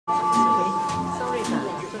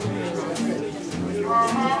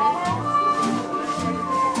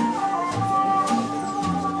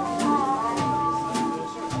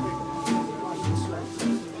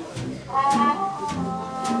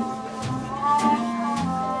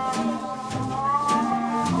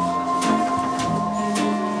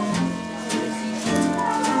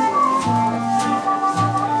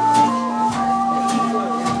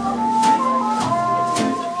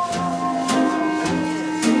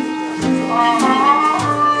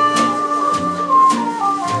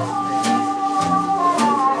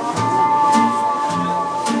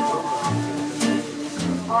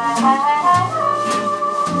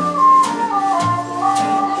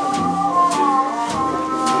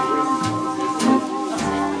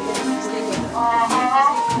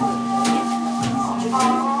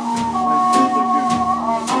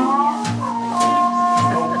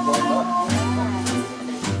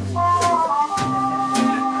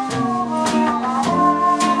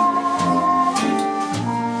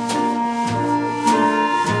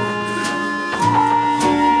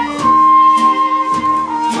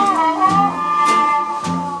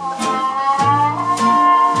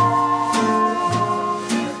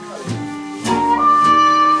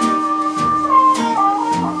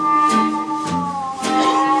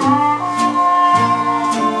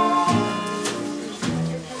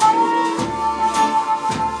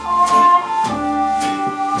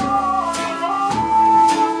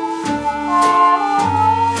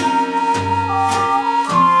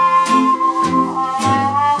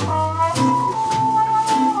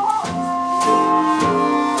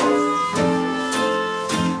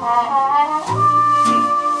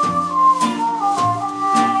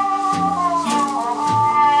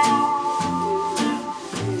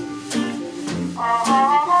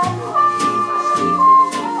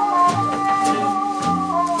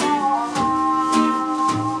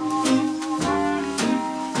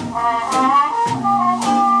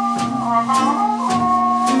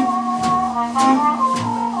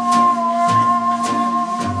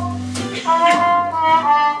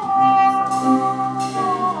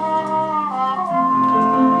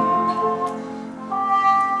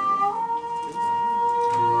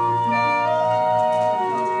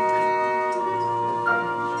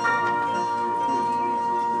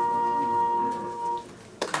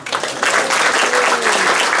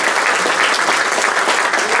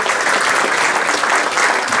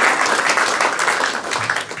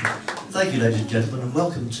Thank you, ladies and gentlemen, and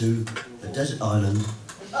welcome to a desert island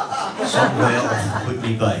somewhere off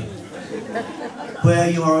Whitley Bay, where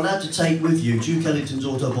you are allowed to take with you Duke Ellington's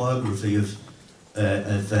autobiography of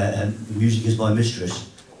Music Is My Mistress,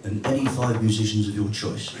 and any 5 musicians of your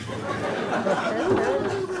choice.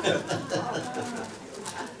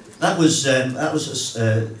 That was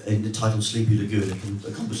entitled Sleepy Lagoon,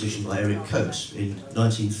 a composition by Eric Coates in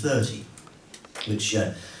 1930, which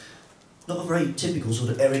not a very typical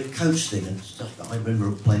sort of Eric Coates thing, and stuff that I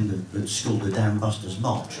remember playing at school, the Dam Busters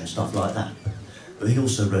March and stuff like that. But he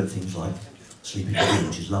also wrote things like Sleepy Lagoon,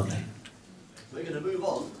 which is lovely. We're going to move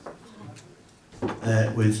on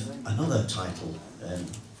with another title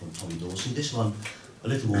from Tommy Dorsey. This one a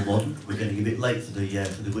little more modern. We're getting a bit late for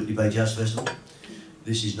the Whitley Bay Jazz Festival.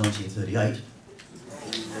 This is 1938.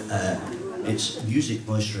 It's Music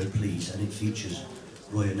Maestro Please, and it features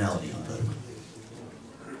Roya Naldi on vocal.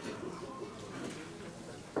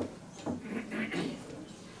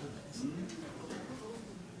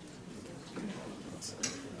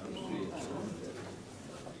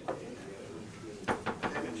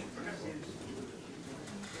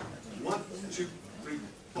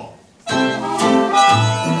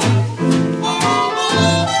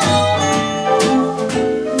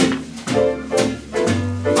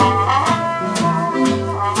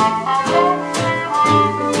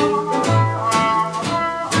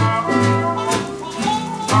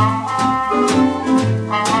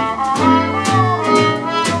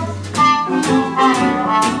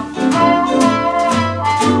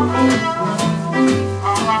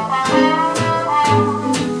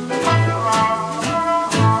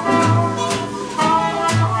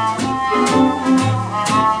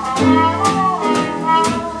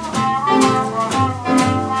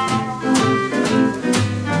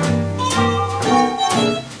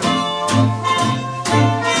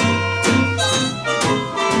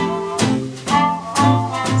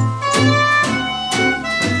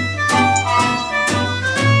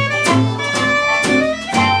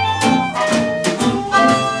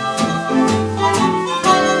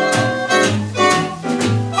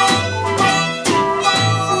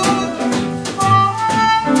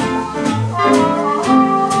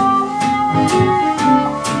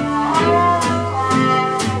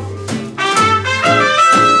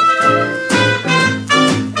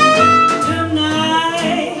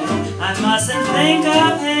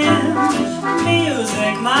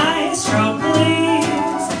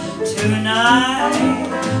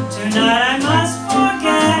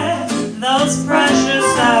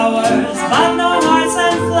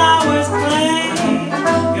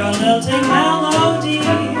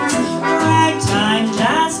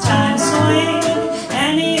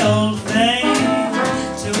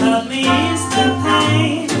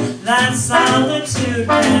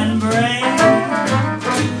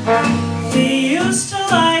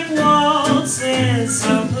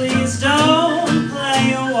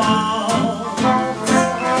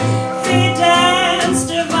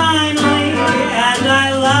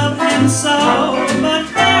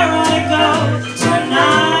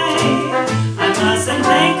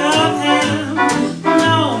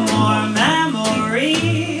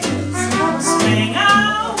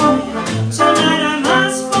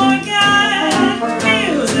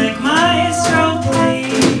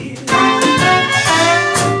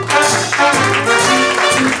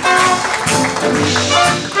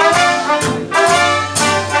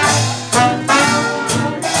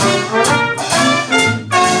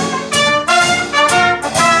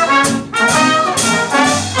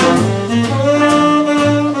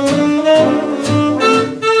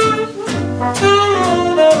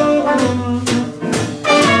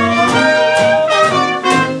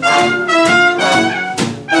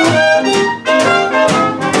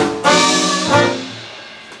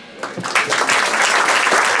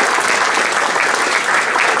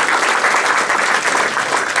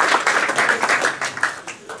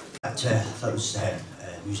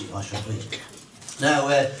 Music Maestro Please. Now,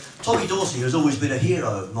 Tommy Dorsey has always been a hero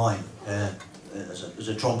of mine as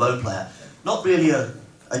a trombone player. Not really a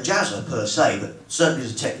jazzer per se, but certainly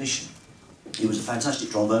as a technician. He was a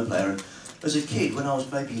fantastic trombone player, and as a kid, when I was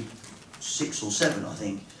maybe 6 or 7, I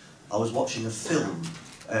think, I was watching a film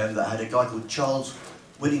that had a guy called Charles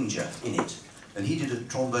Willinger in it, and he did a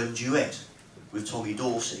trombone duet with Tommy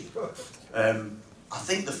Dorsey. I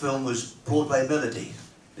think the film was Broadway Melody.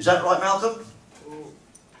 Is that right, Malcolm?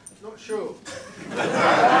 Not sure.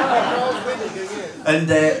 And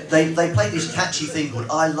they played this catchy thing called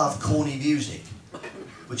I Love Corny Music,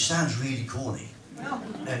 which sounds really corny.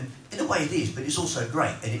 And in a way it is, but it's also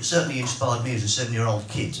great. And it certainly inspired me as a 7-year-old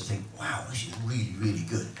kid to think, wow, this is really, really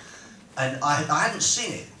good. And I hadn't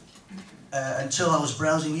seen it until I was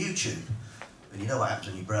browsing YouTube. And you know what happens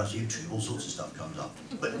when you browse YouTube, all sorts of stuff comes up.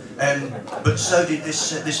 But so did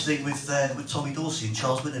this thing with Tommy Dorsey and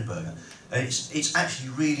Charles Wittenberger. And it's actually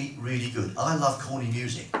really, really good. I love corny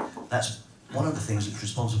music. That's one of the things that's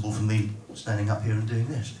responsible for me standing up here and doing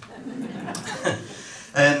this.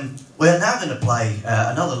 We're now going to play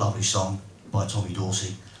another lovely song by Tommy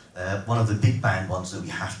Dorsey, one of the big band ones that we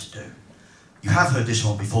have to do. You have heard this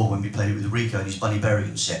one before when we played it with Rico and his Bunny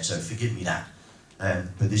Berrigan set, so forgive me that.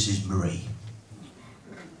 But this is Marie.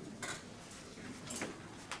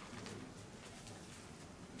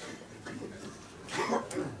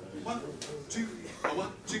 One, two,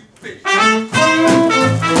 three.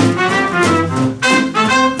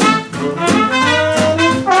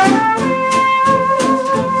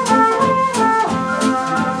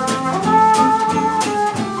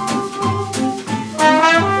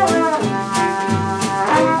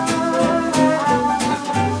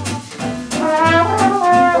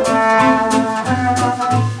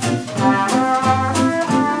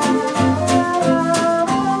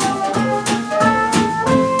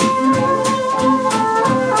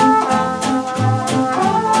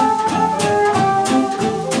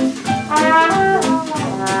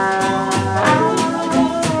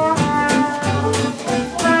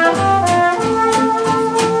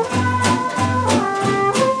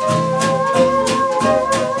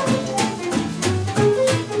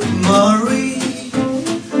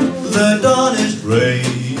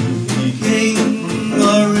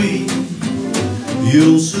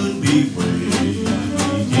 You'll soon be waking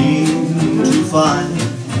to find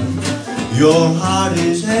your heart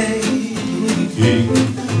is aching,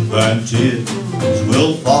 and tears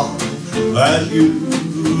will fall as you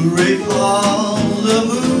recall the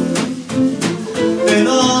moon in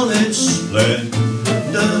all its splendor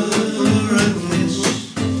and bliss.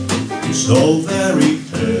 So very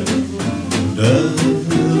tender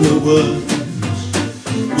the words,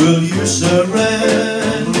 will you surrender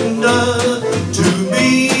to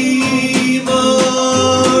me, Marie?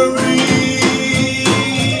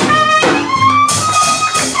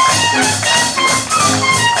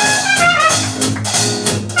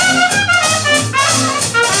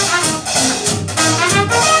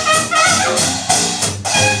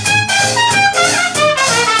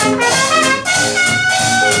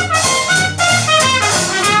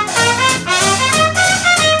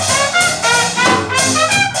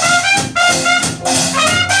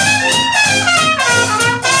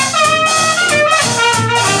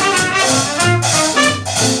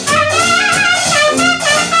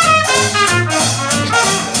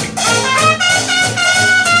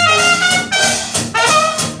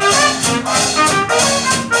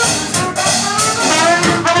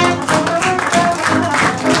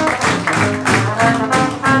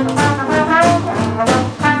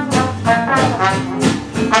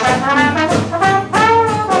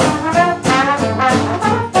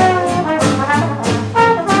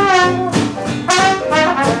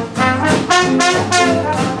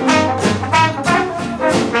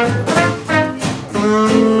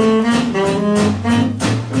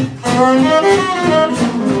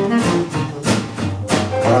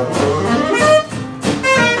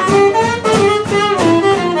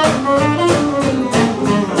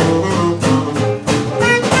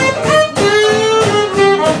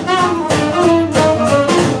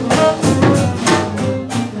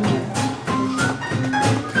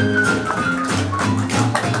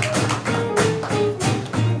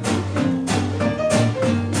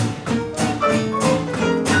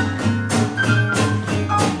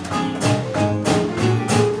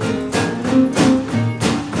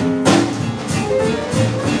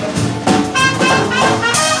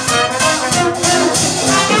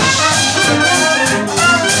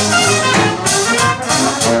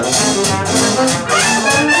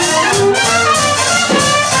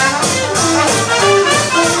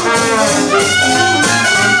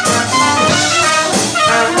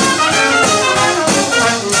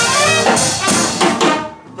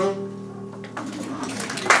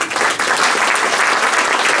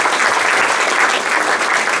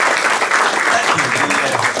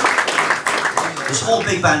 The small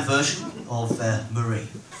big band version of Marie.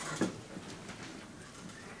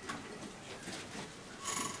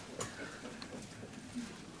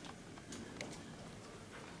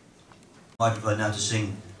 Microphone now to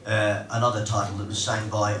sing another title that was sang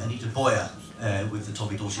by Anita Boyer with the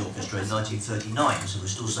Tommy Dorsey Orchestra in 1939, so we're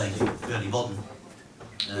still saying fairly modern.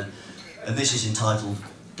 And this is entitled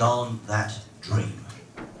Darn That Dream.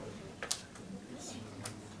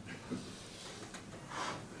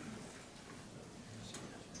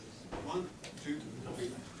 One, two,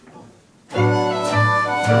 three, four.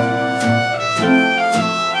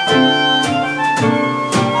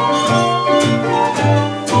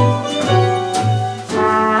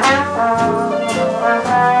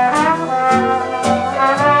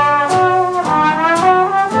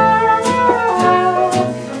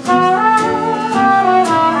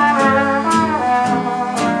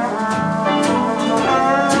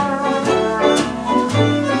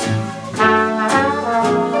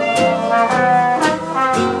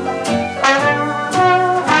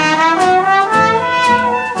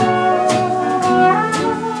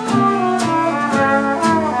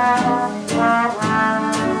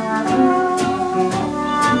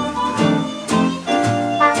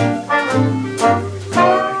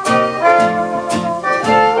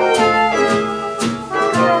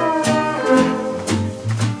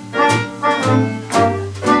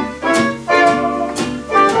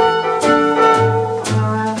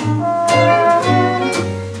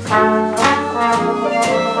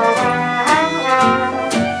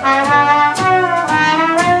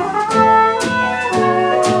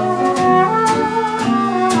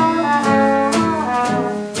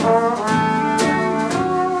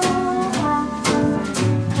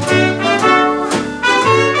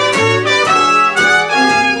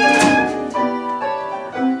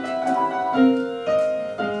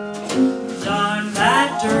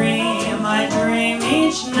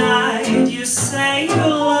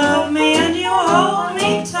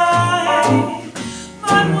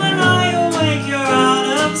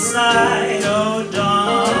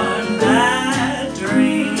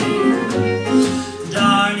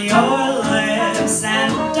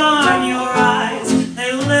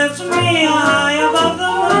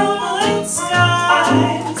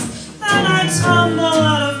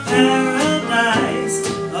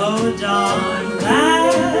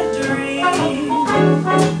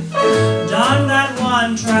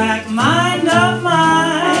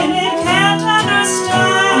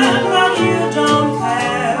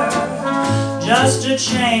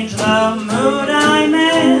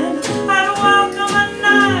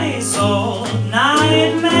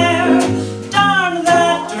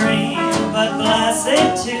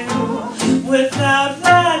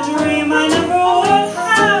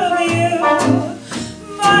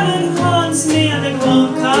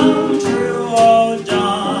 come true, oh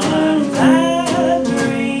John, that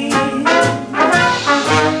dream.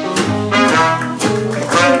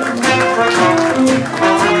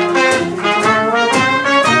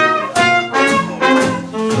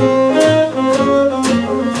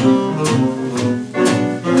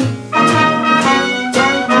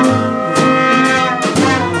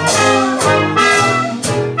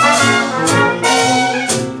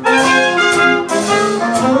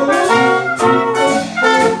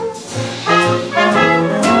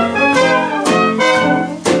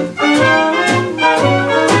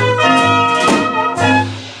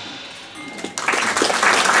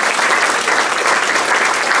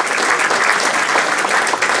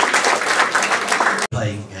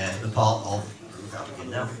 Playing the part of, without begin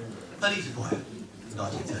now, Litton Boy,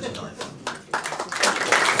 1939.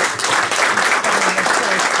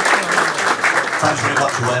 Thanks very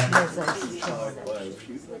much, Roya.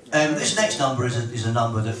 This next number is a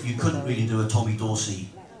number that you couldn't really do a Tommy Dorsey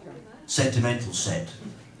sentimental set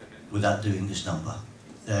without doing this number.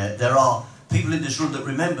 There are people in this room that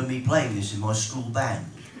remember me playing this in my school band.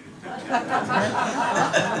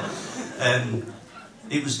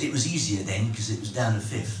 It was easier then because it was down a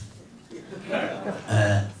fifth.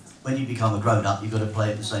 When you become a grown-up, you've got to play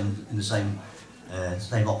it in the same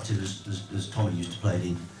octave as Tommy used to play it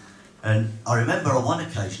in. And I remember on one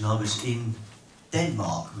occasion I was in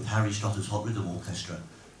Denmark with Harry Strutter's Hot Rhythm Orchestra,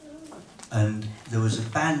 and there was a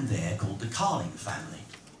band there called the Carling Family.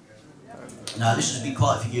 Now this has been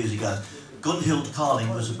quite a few years ago. Gunhild Carling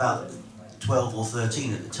was about 12 or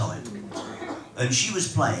 13 at the time, and she was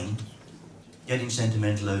playing Getting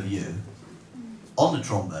Sentimental Over You on the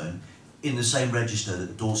trombone in the same register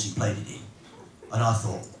that Dorsey played it in. And I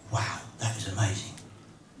thought, wow, that is amazing.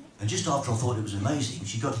 And just after I thought it was amazing,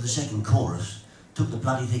 she got to the second chorus, took the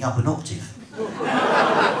bloody thing up an octave.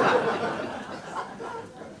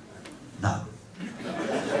 No.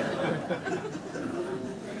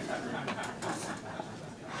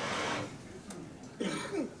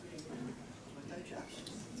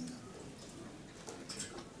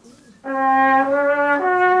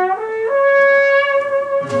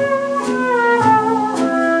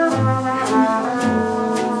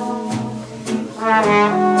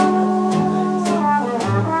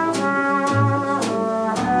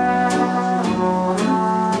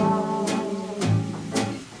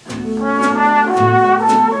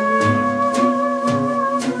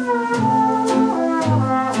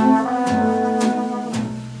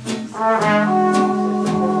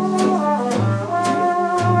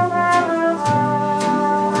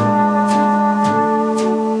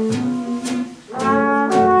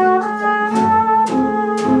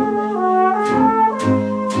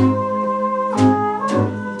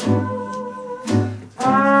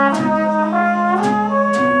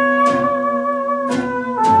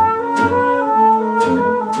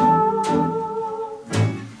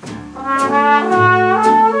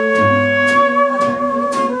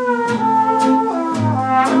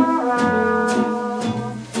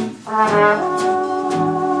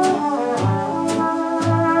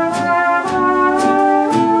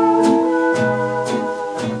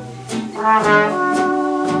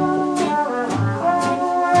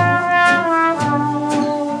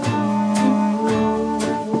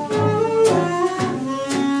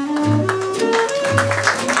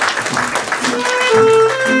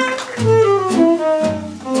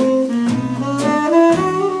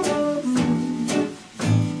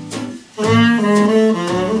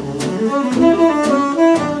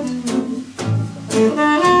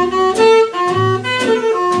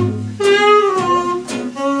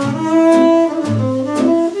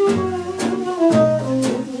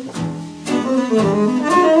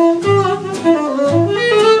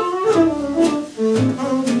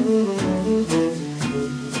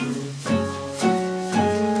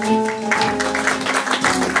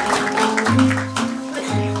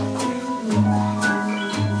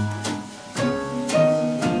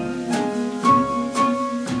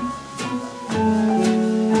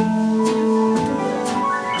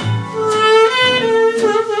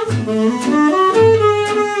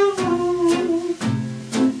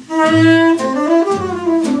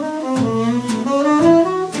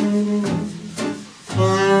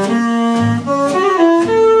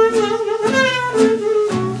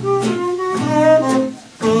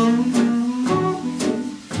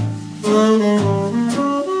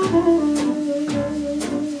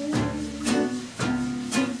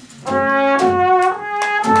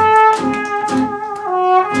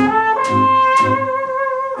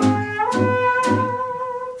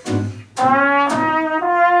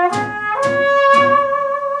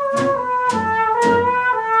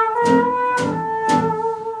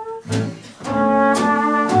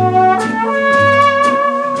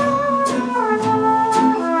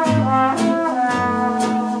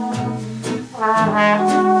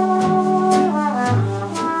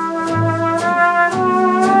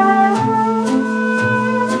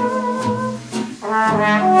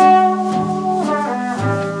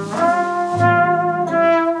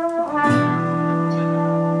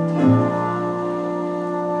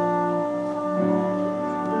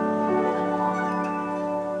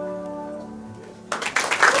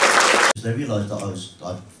 because they realised that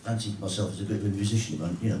I fancied myself as a bit of a musician,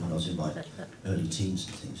 you know, when I was in my early teens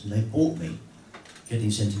and things, and they bought me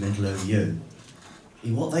Getting Sentimental Over You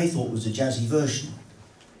in what they thought was a jazzy version.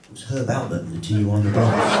 It was Herb Alpert and the Tijuana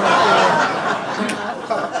Brothers.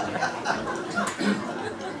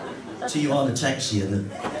 Tijuana Taxi and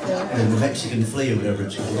the Mexican Flea or whatever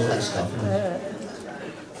it's called, all that stuff.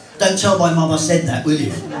 Don't tell my mum I said that, will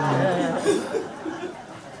you?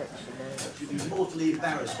 She'd be mortally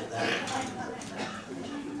embarrassed at that.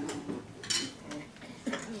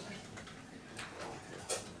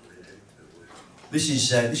 This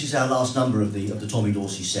is our last number of the Tommy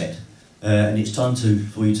Dorsey set, and it's time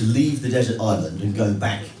for you to leave the desert island and go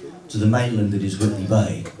back to the mainland that is Whitley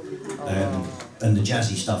Bay, and the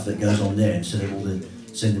jazzy stuff that goes on there instead of all the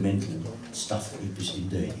sentimental stuff that you've just been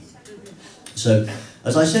doing. So,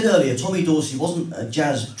 as I said earlier, Tommy Dorsey wasn't a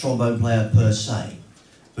jazz trombone player per se,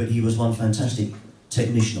 but he was one fantastic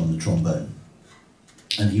technician on the trombone.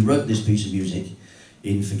 And he wrote this piece of music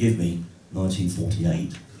in, forgive me,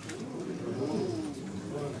 1948.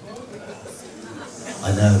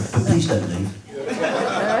 I know, but please don't leave.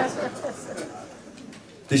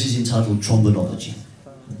 This is entitled Trombonology.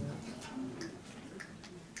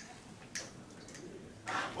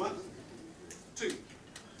 1, 2,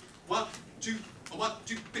 1, 2, 1,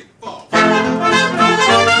 2, 3, 4.